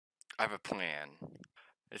I have a plan.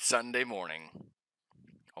 It's Sunday morning,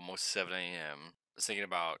 almost 7 a.m. I was thinking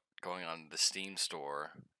about going on the Steam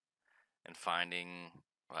store and finding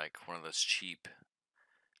like one of those cheap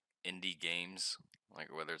indie games,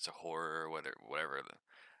 like whether it's a horror, whatever,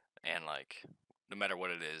 and like no matter what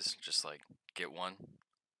it is, just like get one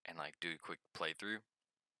and like do a quick playthrough.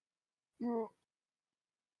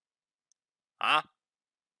 Huh?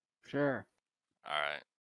 Sure. All right.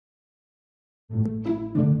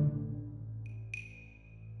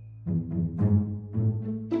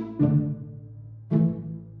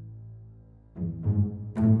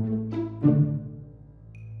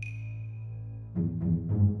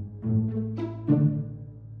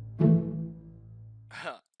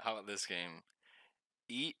 How about this game?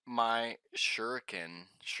 Eat my shuriken,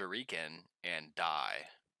 and die.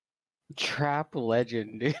 Trap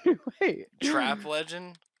Legend, dude. Wait. Trap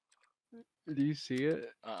Legend? Do you see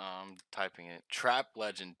it? I'm typing it. Trap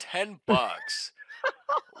Legend, $10.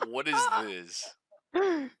 What is this?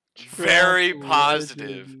 Very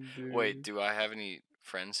positive. Legend, Wait, do I have any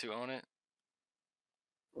friends who own it?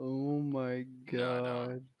 Oh my god. No, I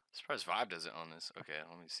don't. Surprised Vibe doesn't own this. Okay,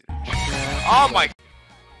 let me see. Oh my!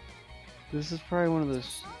 This is probably one of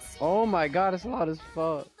those. Oh my god, it's loud as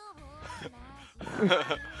fuck.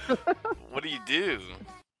 What do you do?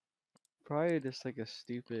 Probably just like a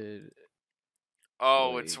stupid.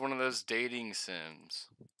 Oh, it's one of those dating sims.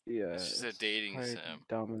 Yeah. It's just a dating sim.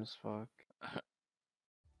 Dumb as fuck.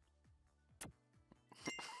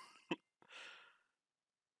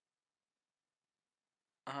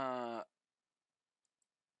 Oh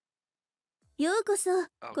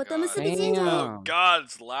god,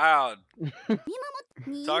 it's loud.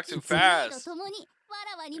 Talk too fast. There's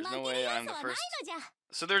no way I'm the first.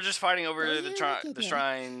 So they're just fighting over the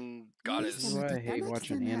shrine goddess. This is why I hate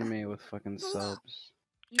watching anime with fucking subs.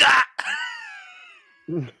 Yeah.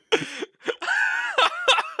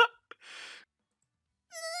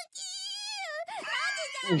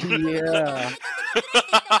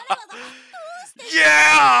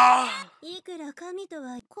 Yeah!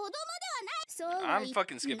 I'm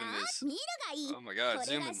fucking skipping this. Oh my god,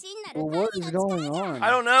 zooming. Well, what is going on? I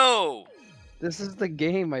don't know! This is the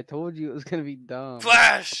game. I told you it was gonna be dumb.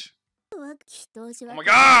 Flash! Oh my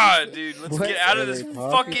god, dude, let's get out of this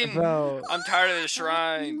fucking... I'm tired of this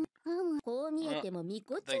shrine. Thank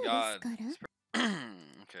god.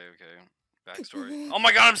 Okay. Backstory. Oh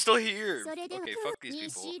my god, I'm still here! Okay, fuck these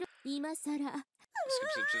people.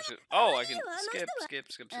 Skip. Oh, I can skip.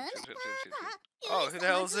 Oh, who the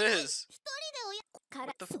hell is this?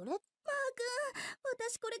 What the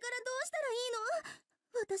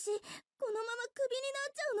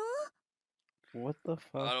What the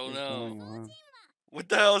fuck? I don't know. Going on? What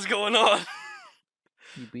the hell is going on?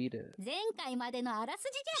 You beat it.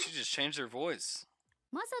 She just changed her voice.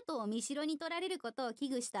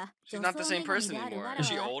 She's not the same person anymore. Is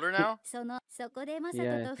she older now?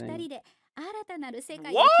 Yeah, I think.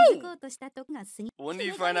 Whoa! When do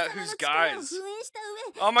you find out who's guys?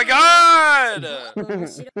 Oh my god!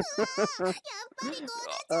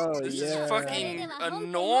 Oh, this yeah. is fucking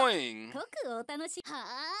annoying. What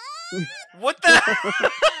the?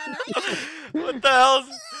 What the hell?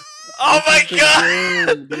 Oh my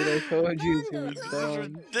god! Dude, I told you it's gonna be This is dumb.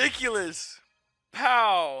 ridiculous.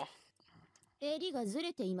 Pow!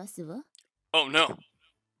 Oh no.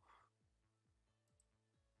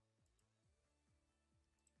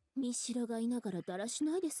 見知らがいながらだらし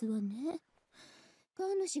ないですわね。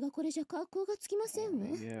神主がこれじゃ格好がつきませんわ。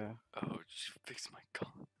Yeah. Oh, she fixed my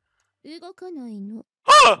gun. 動かないの。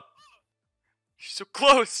Ah! She's so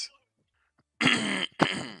close.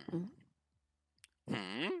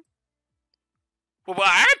 What?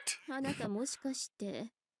 あなたもしかし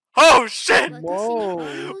て。 Oh shit! Whoa!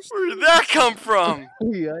 Where did that come from?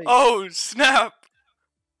 Yikes. Oh snap!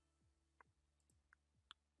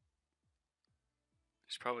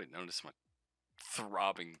 She's probably noticed my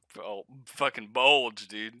throbbing fucking bulge,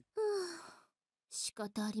 dude. 仕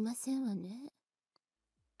方ありませんわね。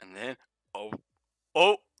 And then, oh,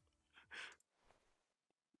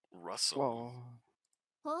 Russell.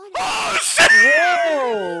 Whoa. Oh shit!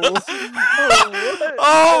 Whoa!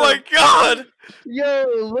 Oh my god! Yo,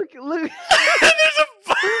 look! Dude,